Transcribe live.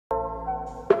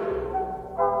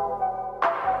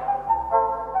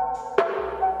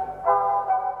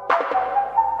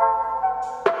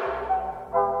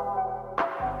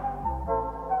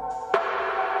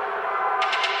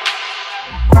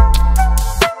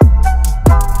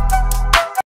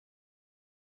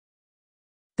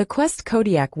The Quest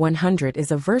Kodiak 100 is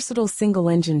a versatile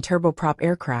single-engine turboprop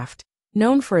aircraft,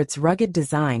 known for its rugged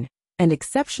design and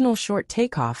exceptional short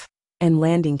takeoff and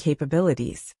landing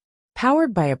capabilities.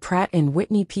 Powered by a Pratt &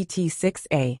 Whitney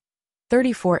PT6A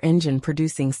 34 engine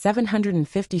producing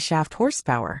 750 shaft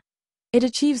horsepower, it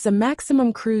achieves a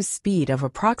maximum cruise speed of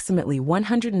approximately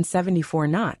 174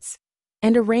 knots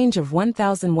and a range of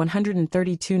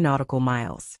 1,132 nautical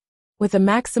miles. With a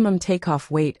maximum takeoff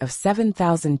weight of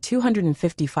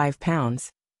 7,255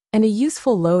 pounds and a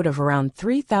useful load of around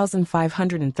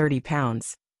 3,530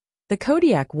 pounds, the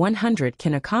Kodiak 100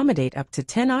 can accommodate up to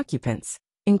 10 occupants,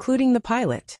 including the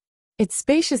pilot. Its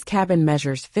spacious cabin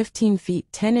measures 15 feet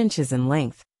 10 inches in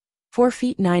length, 4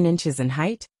 feet 9 inches in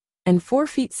height, and 4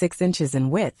 feet 6 inches in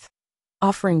width,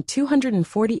 offering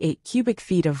 248 cubic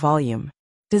feet of volume.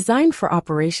 Designed for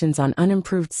operations on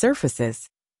unimproved surfaces,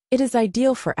 it is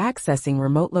ideal for accessing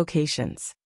remote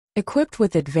locations. Equipped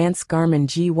with advanced Garmin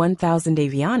G1000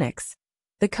 avionics,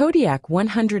 the Kodiak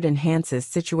 100 enhances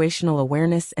situational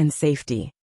awareness and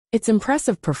safety. Its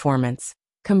impressive performance,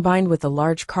 combined with a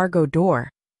large cargo door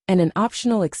and an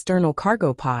optional external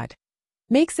cargo pod,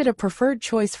 makes it a preferred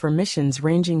choice for missions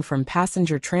ranging from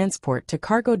passenger transport to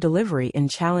cargo delivery in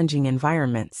challenging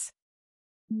environments.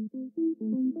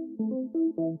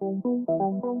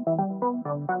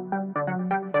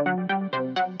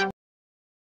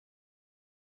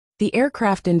 The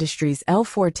aircraft industry's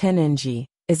L410NG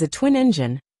is a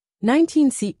twin-engine,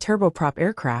 19-seat turboprop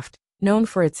aircraft known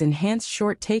for its enhanced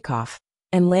short takeoff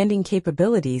and landing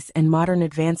capabilities and modern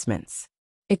advancements.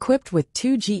 Equipped with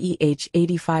two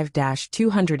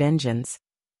GEH-85-200 engines,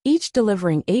 each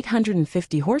delivering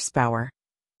 850 horsepower,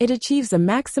 it achieves a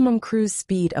maximum cruise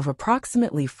speed of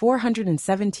approximately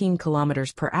 417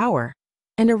 kilometers per hour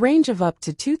and a range of up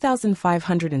to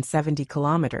 2,570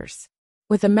 kilometers.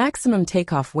 With a maximum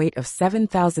takeoff weight of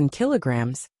 7,000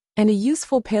 kilograms and a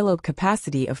useful payload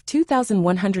capacity of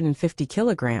 2,150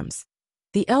 kilograms,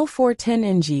 the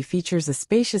L410NG features a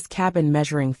spacious cabin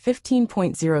measuring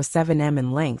 15.07 m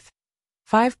in length,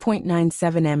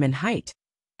 5.97 m in height,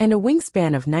 and a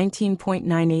wingspan of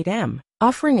 19.98 m,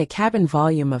 offering a cabin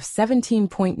volume of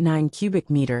 17.9 cubic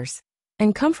meters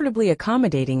and comfortably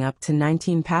accommodating up to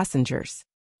 19 passengers.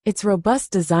 Its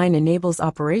robust design enables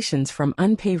operations from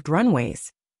unpaved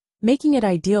runways, making it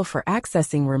ideal for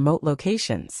accessing remote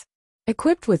locations.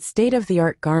 Equipped with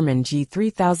state-of-the-art Garmin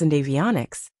G3000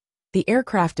 avionics, the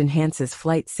aircraft enhances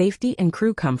flight safety and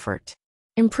crew comfort.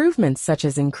 Improvements such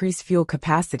as increased fuel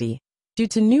capacity due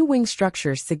to new wing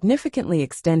structures significantly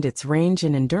extend its range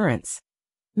and endurance,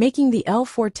 making the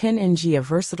L410NG a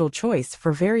versatile choice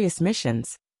for various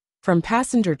missions, from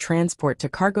passenger transport to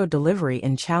cargo delivery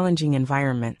in challenging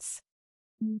environments.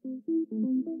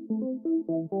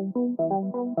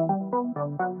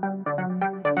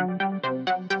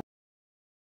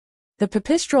 The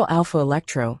Pipistrel Alpha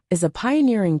Electro is a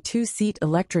pioneering two-seat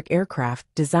electric aircraft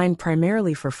designed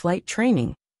primarily for flight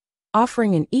training,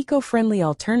 offering an eco-friendly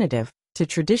alternative to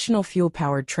traditional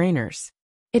fuel-powered trainers.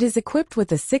 It is equipped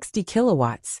with a 60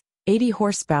 kilowatts, 80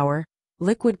 horsepower,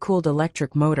 liquid-cooled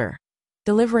electric motor,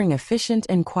 delivering efficient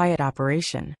and quiet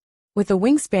operation. With a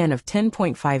wingspan of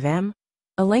 10.5 m,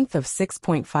 a length of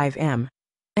 6.5 m,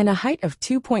 and a height of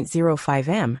 2.05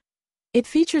 m, it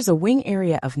features a wing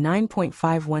area of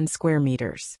 9.51 square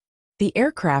meters. The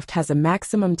aircraft has a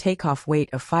maximum takeoff weight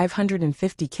of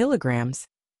 550 kilograms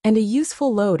and a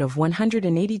useful load of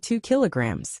 182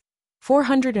 kilograms,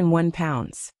 401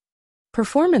 pounds.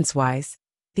 Performance-wise,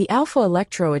 the Alpha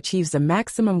Electro achieves a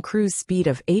maximum cruise speed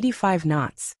of 85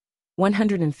 knots,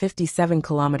 157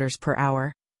 kilometers per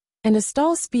hour, and a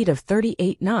stall speed of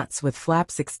 38 knots with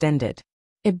flaps extended.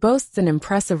 It boasts an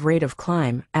impressive rate of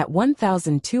climb at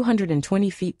 1,220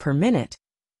 feet per minute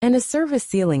and a service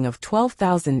ceiling of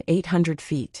 12,800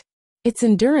 feet. Its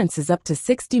endurance is up to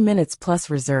 60 minutes plus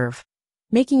reserve,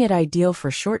 making it ideal for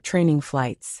short training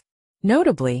flights.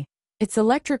 Notably, its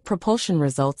electric propulsion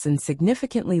results in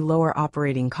significantly lower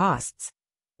operating costs,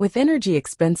 with energy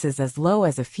expenses as low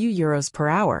as a few euros per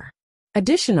hour.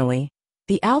 Additionally,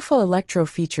 the Alpha Electro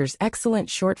features excellent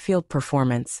short-field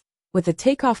performance, with a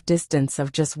takeoff distance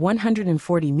of just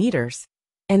 140 meters,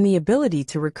 and the ability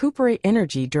to recuperate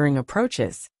energy during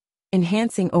approaches,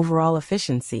 enhancing overall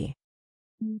efficiency.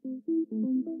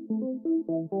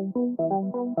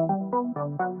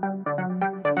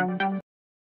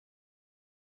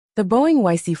 The Boeing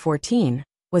YC-14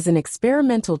 was an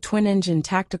experimental twin-engine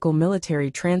tactical military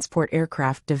transport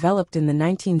aircraft developed in the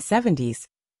 1970s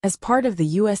as part of the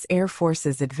U.S. Air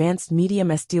Force's Advanced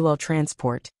Medium STOL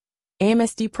Transport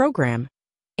 (AMSD) program,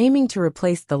 aiming to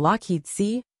replace the Lockheed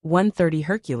C-130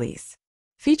 Hercules.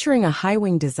 Featuring a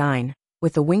high-wing design,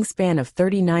 with a wingspan of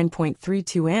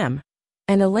 39.32 m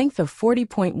and a length of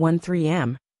 40.13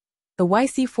 m. The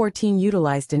YC-14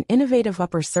 utilized an innovative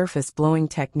upper surface blowing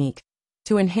technique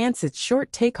to enhance its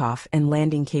short takeoff and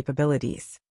landing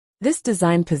capabilities. This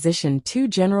design positioned two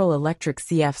General Electric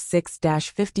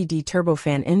CF6-50D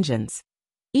turbofan engines,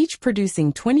 each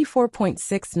producing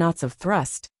 24.6 knots of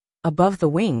thrust above the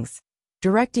wings,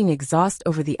 directing exhaust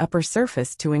over the upper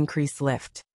surface to increase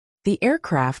lift. The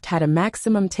aircraft had a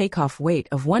maximum takeoff weight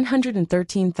of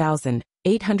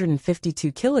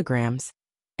 113,852 kilograms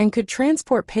and could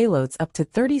transport payloads up to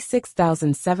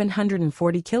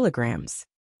 36,740 kilograms.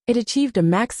 It achieved a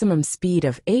maximum speed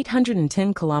of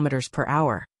 810 kilometers per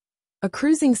hour, a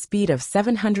cruising speed of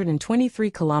 723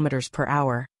 kilometers per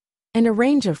hour, and a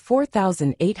range of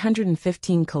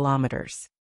 4,815 kilometers.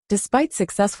 Despite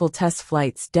successful test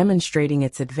flights demonstrating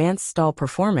its advanced stall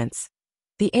performance,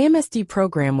 the AMSD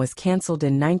program was canceled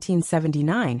in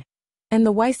 1979, and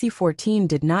the YC-14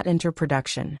 did not enter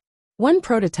production. One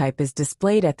prototype is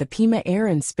displayed at the Pima Air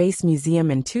and Space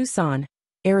Museum in Tucson,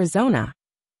 Arizona,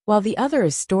 while the other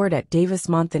is stored at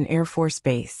Davis-Monthan Air Force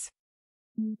Base.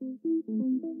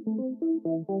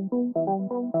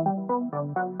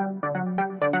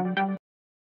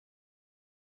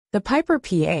 The Piper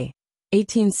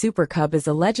PA-18 Super Cub is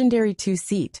a legendary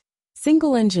two-seat,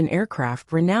 single-engine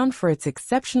aircraft renowned for its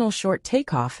exceptional short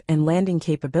takeoff and landing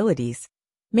capabilities,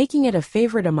 making it a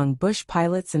favorite among bush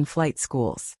pilots and flight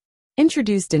schools.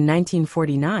 Introduced in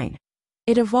 1949,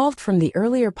 it evolved from the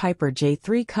earlier Piper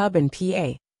J3 Cub and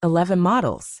PA-11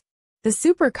 models. The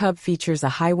Super Cub features a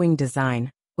high-wing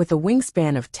design, with a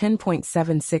wingspan of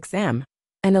 10.76 m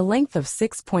and a length of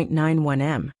 6.91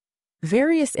 m.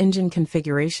 Various engine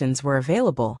configurations were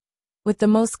available, with the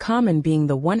most common being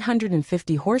the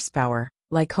 150 horsepower,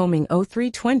 Lycoming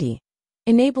 0320,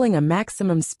 enabling a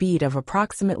maximum speed of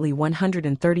approximately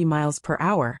 130 miles per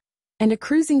hour, and a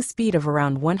cruising speed of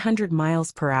around 100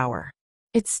 miles per hour.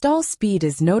 Its stall speed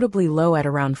is notably low at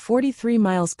around 43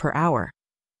 miles per hour,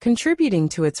 contributing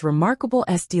to its remarkable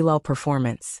STOL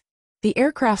performance. The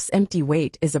aircraft's empty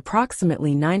weight is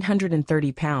approximately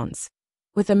 930 pounds,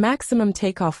 with a maximum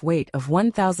takeoff weight of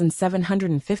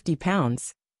 1,750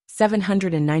 pounds,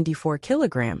 794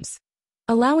 kilograms,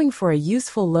 allowing for a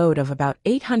useful load of about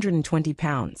 820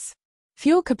 pounds.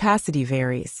 Fuel capacity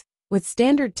varies, with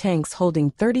standard tanks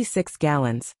holding 36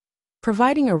 gallons,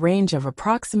 providing a range of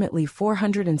approximately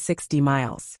 460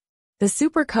 miles. The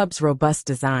Super Cub's robust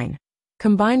design,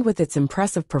 combined with its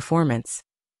impressive performance,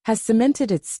 has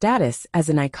cemented its status as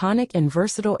an iconic and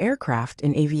versatile aircraft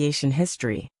in aviation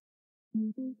history.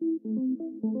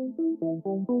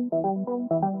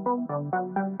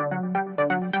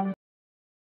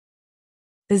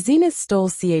 The Zenith STOL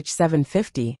CH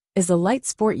 750 is a light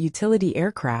sport utility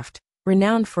aircraft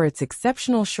renowned for its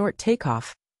exceptional short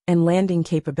takeoff and landing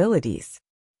capabilities.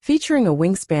 Featuring a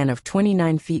wingspan of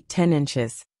 29 feet 10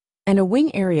 inches and a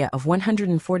wing area of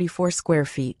 144 square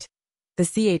feet, the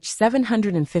CH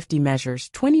 750 measures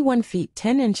 21 feet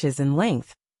 10 inches in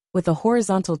length, with a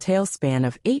horizontal tailspan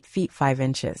of 8 feet 5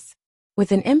 inches.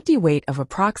 With an empty weight of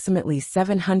approximately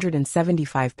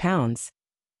 775 pounds,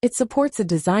 it supports a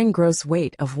design gross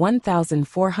weight of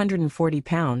 1,440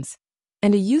 pounds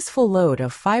and a useful load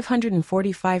of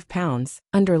 545 pounds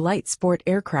under light sport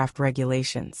aircraft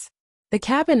regulations. The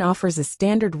cabin offers a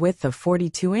standard width of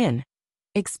 42 in,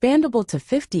 expandable to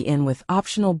 50 in with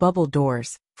optional bubble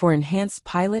doors for enhanced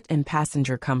pilot and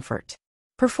passenger comfort.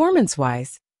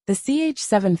 Performance-wise, the CH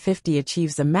 750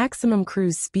 achieves a maximum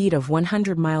cruise speed of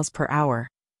 100 miles per hour,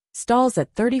 stalls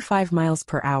at 35 miles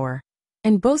per hour,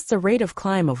 and boasts a rate of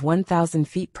climb of 1,000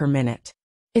 feet per minute.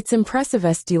 Its impressive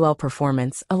STOL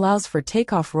performance allows for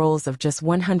takeoff rolls of just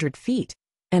 100 feet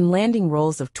and landing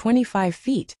rolls of 25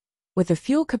 feet, with a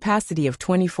fuel capacity of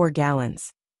 24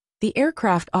 gallons. The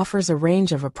aircraft offers a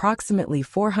range of approximately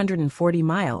 440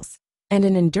 miles and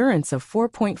an endurance of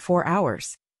 4.4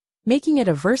 hours, making it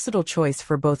a versatile choice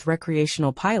for both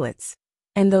recreational pilots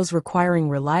and those requiring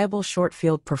reliable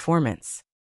short-field performance.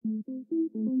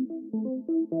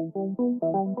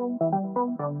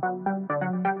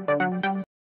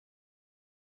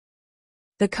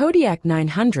 The Kodiak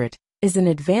 900 is an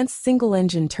advanced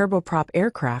single-engine turboprop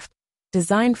aircraft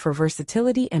designed for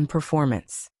versatility and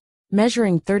performance.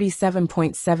 Measuring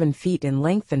 37.7 feet in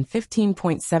length and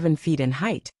 15.7 feet in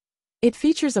height, it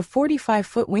features a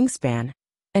 45-foot wingspan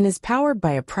and is powered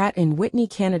by a Pratt & Whitney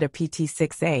Canada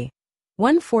PT6A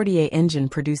 140A engine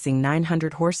producing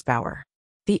 900 horsepower.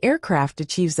 The aircraft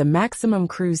achieves a maximum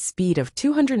cruise speed of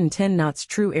 210 knots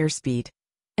true airspeed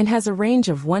and has a range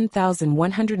of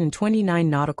 1,129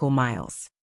 nautical miles.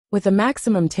 With a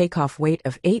maximum takeoff weight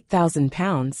of 8,000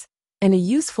 pounds, and a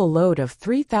useful load of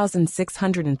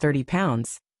 3,630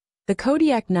 pounds. The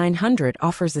Kodiak 900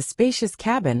 offers a spacious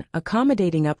cabin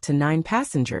accommodating up to 9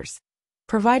 passengers,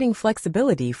 providing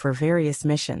flexibility for various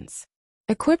missions.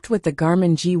 Equipped with the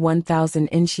Garmin G1000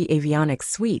 INSHI avionics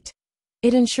suite,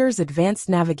 it ensures advanced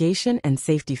navigation and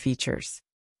safety features.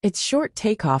 Its short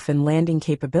takeoff and landing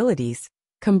capabilities,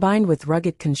 combined with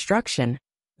rugged construction,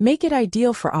 make it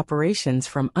ideal for operations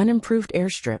from unimproved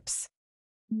airstrips.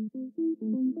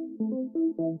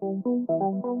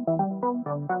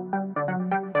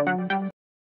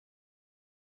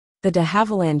 The de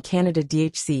Havilland Canada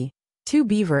DHC-2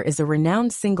 Beaver is a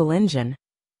renowned single-engine,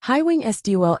 high-wing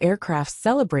STOL aircraft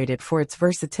celebrated for its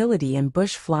versatility in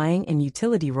bush flying and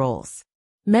utility roles.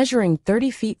 Measuring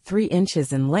 30 feet 3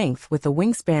 inches in length with a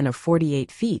wingspan of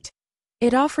 48 feet,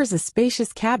 it offers a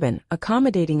spacious cabin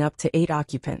accommodating up to 8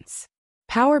 occupants.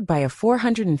 Powered by a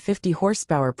 450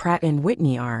 horsepower Pratt &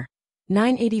 Whitney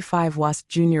R985 Wasp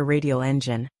Junior radial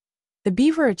engine, the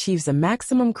Beaver achieves a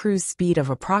maximum cruise speed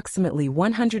of approximately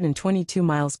 122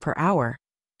 miles per hour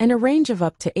and a range of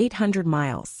up to 800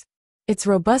 miles. Its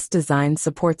robust design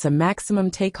supports a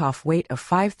maximum takeoff weight of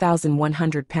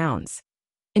 5,100 pounds,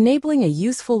 enabling a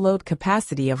useful load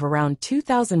capacity of around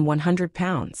 2,100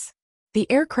 pounds. The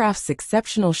aircraft's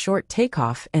exceptional short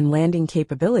takeoff and landing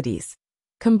capabilities,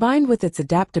 combined with its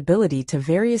adaptability to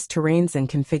various terrains and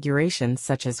configurations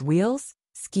such as wheels,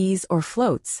 skis, or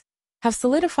floats, have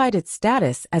solidified its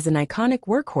status as an iconic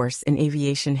workhorse in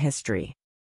aviation history.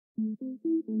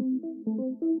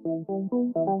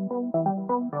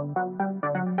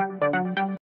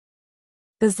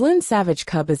 The Zlin Savage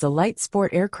Cub is a light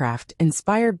sport aircraft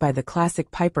inspired by the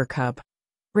classic Piper Cub,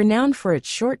 renowned for its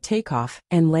short takeoff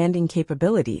and landing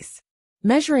capabilities.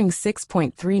 Measuring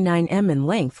 6.39 m in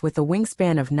length with a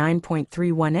wingspan of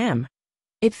 9.31 m,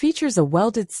 it features a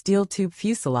welded steel tube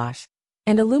fuselage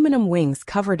and aluminum wings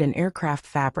covered in aircraft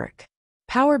fabric.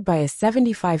 Powered by a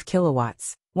 75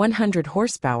 kilowatts, 100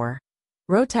 horsepower,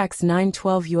 Rotax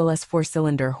 912 ULS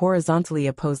 4-cylinder horizontally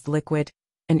opposed liquid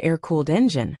and air-cooled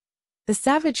engine, the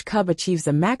Savage Cub achieves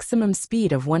a maximum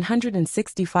speed of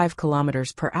 165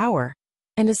 km per hour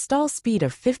and a stall speed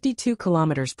of 52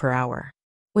 km per hour.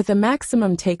 With a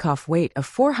maximum takeoff weight of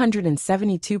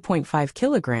 472.5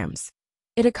 kilograms,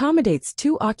 it accommodates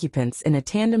 2 occupants in a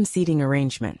tandem seating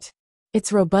arrangement.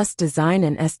 Its robust design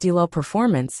and STOL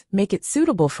performance make it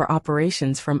suitable for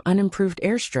operations from unimproved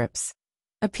airstrips,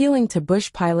 appealing to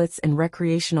bush pilots and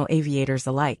recreational aviators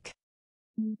alike.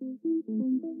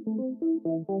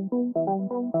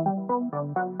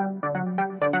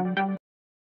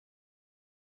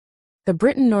 The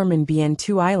Britten-Norman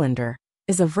BN2 Islander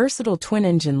is a versatile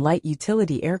twin-engine light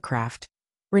utility aircraft,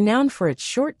 renowned for its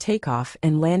short takeoff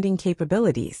and landing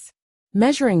capabilities.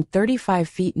 Measuring 35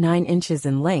 feet 9 inches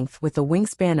in length with a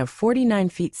wingspan of 49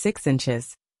 feet 6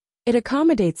 inches, it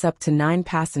accommodates up to 9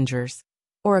 passengers,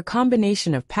 or a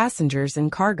combination of passengers and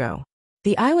cargo.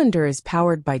 The Islander is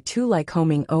powered by 2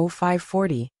 Lycoming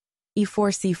 0540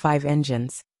 E4C5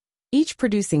 engines, each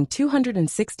producing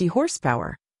 260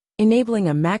 horsepower, enabling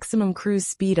a maximum cruise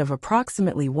speed of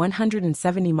approximately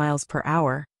 170 miles per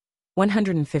hour,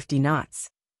 150 knots,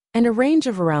 and a range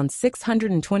of around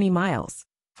 620 miles,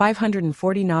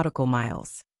 540 nautical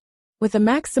miles. With a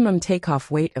maximum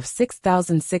takeoff weight of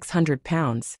 6,600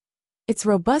 pounds, its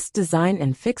robust design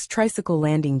and fixed tricycle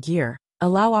landing gear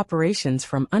allow operations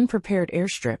from unprepared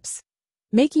airstrips,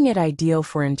 making it ideal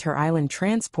for inter-island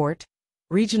transport,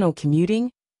 regional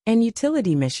commuting, and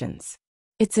utility missions.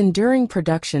 Its enduring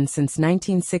production since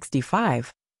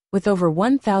 1965, with over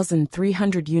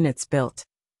 1,300 units built,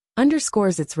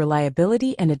 underscores its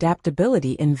reliability and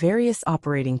adaptability in various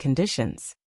operating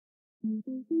conditions.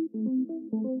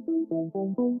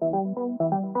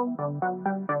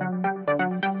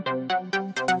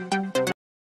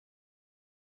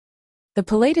 The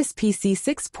Pilatus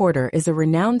PC6 Porter is a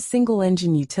renowned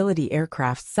single-engine utility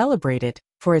aircraft celebrated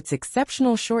for its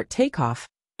exceptional short takeoff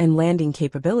and landing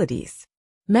capabilities.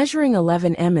 Measuring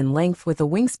 11 m in length with a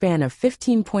wingspan of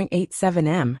 15.87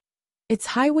 m, its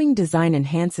high-wing design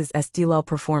enhances STOL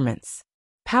performance.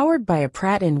 Powered by a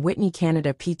Pratt & Whitney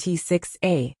Canada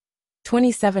PT6A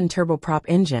 27 turboprop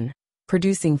engine,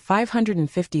 producing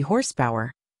 550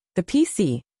 horsepower, the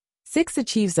PC6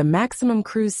 achieves a maximum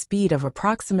cruise speed of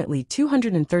approximately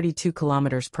 232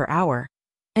 km per hour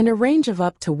and a range of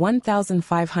up to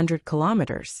 1,500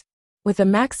 kilometers. With a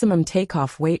maximum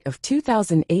takeoff weight of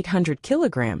 2,800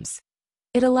 kilograms,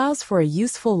 it allows for a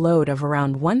useful load of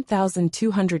around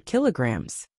 1,200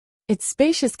 kilograms. Its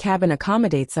spacious cabin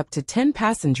accommodates up to 10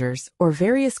 passengers or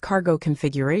various cargo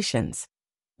configurations,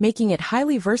 making it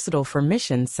highly versatile for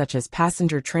missions such as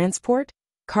passenger transport,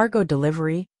 cargo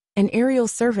delivery, and aerial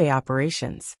survey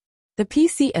operations. The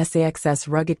PC6's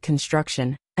rugged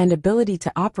construction and ability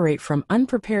to operate from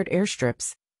unprepared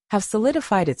airstrips have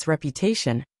solidified its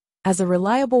reputation as a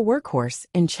reliable workhorse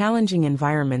in challenging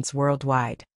environments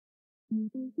worldwide.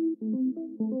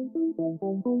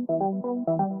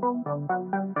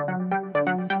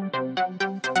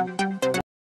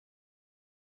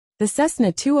 The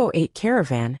Cessna 208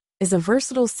 Caravan is a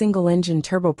versatile single-engine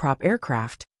turboprop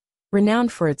aircraft,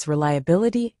 renowned for its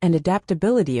reliability and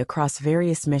adaptability across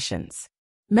various missions.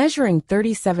 Measuring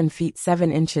 37 feet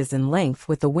 7 inches in length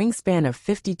with a wingspan of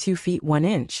 52 feet 1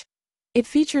 inch, it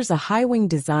features a high-wing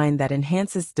design that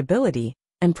enhances stability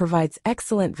and provides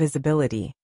excellent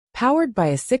visibility. Powered by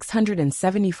a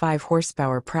 675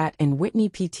 horsepower Pratt & Whitney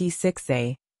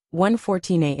PT6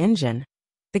 114A engine,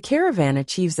 the Caravan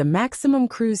achieves a maximum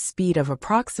cruise speed of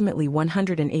approximately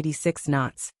 186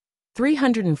 knots,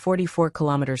 344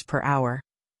 kilometers per hour,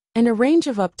 and a range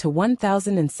of up to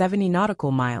 1,070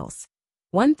 nautical miles,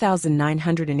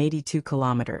 1,982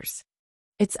 kilometers.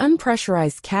 Its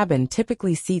unpressurized cabin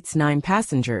typically seats 9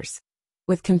 passengers,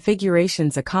 with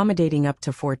configurations accommodating up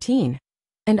to 14,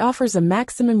 and offers a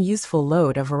maximum useful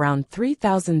load of around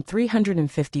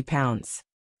 3,350 pounds.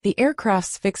 The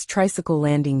aircraft's fixed tricycle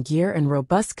landing gear and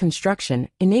robust construction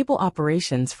enable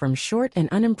operations from short and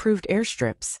unimproved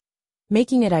airstrips,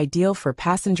 making it ideal for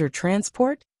passenger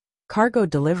transport, cargo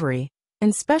delivery,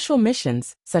 and special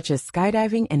missions such as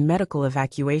skydiving and medical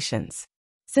evacuations.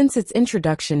 Since its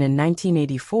introduction in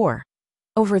 1984,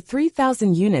 over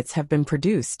 3,000 units have been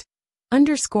produced,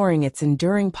 underscoring its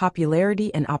enduring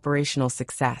popularity and operational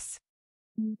success.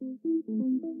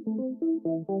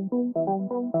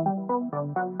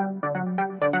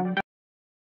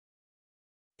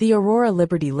 The Aurora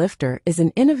Liberty Lifter is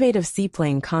an innovative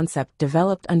seaplane concept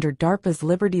developed under DARPA's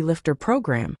Liberty Lifter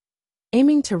program,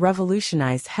 aiming to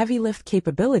revolutionize heavy lift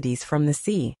capabilities from the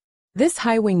sea. This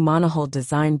high-wing monohull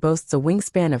design boasts a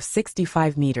wingspan of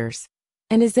 65 meters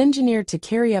and is engineered to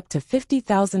carry up to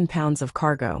 50,000 pounds of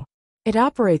cargo. It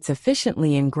operates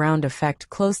efficiently in ground effect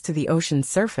close to the ocean's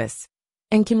surface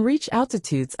and can reach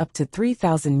altitudes up to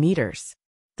 3,000 meters.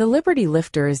 The Liberty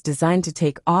Lifter is designed to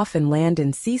take off and land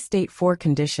in Sea State 4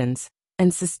 conditions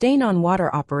and sustain on-water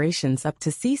operations up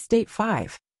to Sea State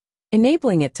 5,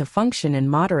 enabling it to function in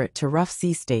moderate to rough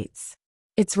sea states.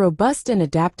 Its robust and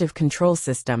adaptive control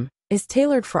system is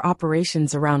tailored for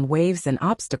operations around waves and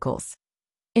obstacles,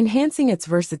 enhancing its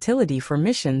versatility for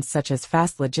missions such as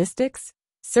fast logistics,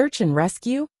 search and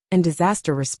rescue, and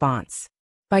disaster response.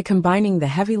 By combining the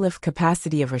heavy lift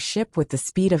capacity of a ship with the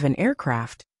speed of an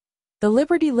aircraft, the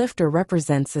Liberty Lifter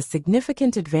represents a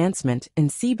significant advancement in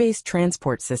sea-based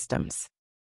transport systems.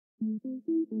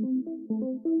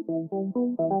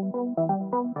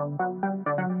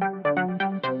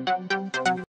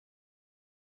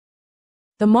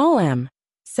 The Maule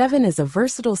M-7 is a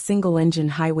versatile single-engine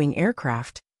high-wing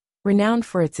aircraft, renowned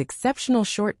for its exceptional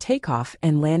short takeoff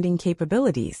and landing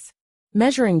capabilities.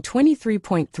 Measuring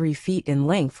 23.3 feet in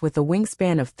length with a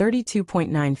wingspan of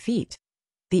 32.9 feet,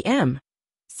 the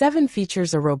M-7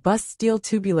 features a robust steel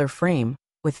tubular frame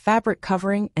with fabric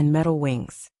covering and metal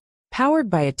wings. Powered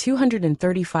by a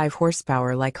 235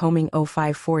 horsepower Lycoming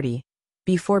 0540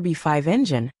 B4B5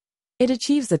 engine, it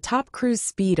achieves a top cruise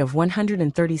speed of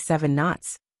 137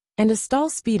 knots and a stall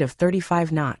speed of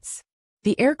 35 knots.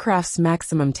 The aircraft's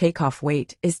maximum takeoff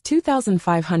weight is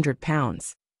 2,500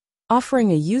 pounds,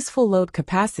 offering a useful load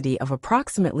capacity of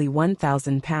approximately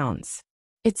 1,000 pounds.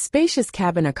 Its spacious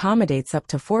cabin accommodates up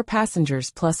to 4 passengers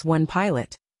plus 1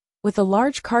 pilot, with a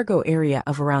large cargo area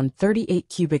of around 38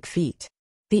 cubic feet.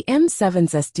 The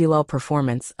M7's STOL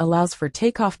performance allows for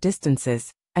takeoff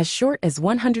distances as short as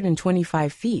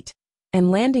 125 feet and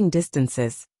landing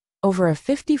distances over a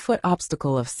 50-foot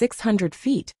obstacle of 600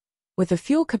 feet, with a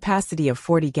fuel capacity of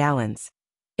 40 gallons.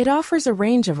 It offers a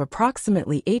range of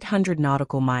approximately 800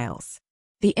 nautical miles.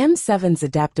 The M7's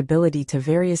adaptability to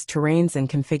various terrains and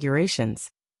configurations,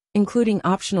 including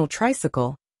optional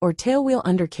tricycle or tailwheel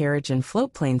undercarriage and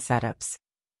floatplane setups,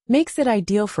 makes it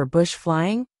ideal for bush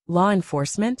flying, law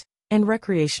enforcement, and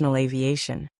recreational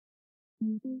aviation.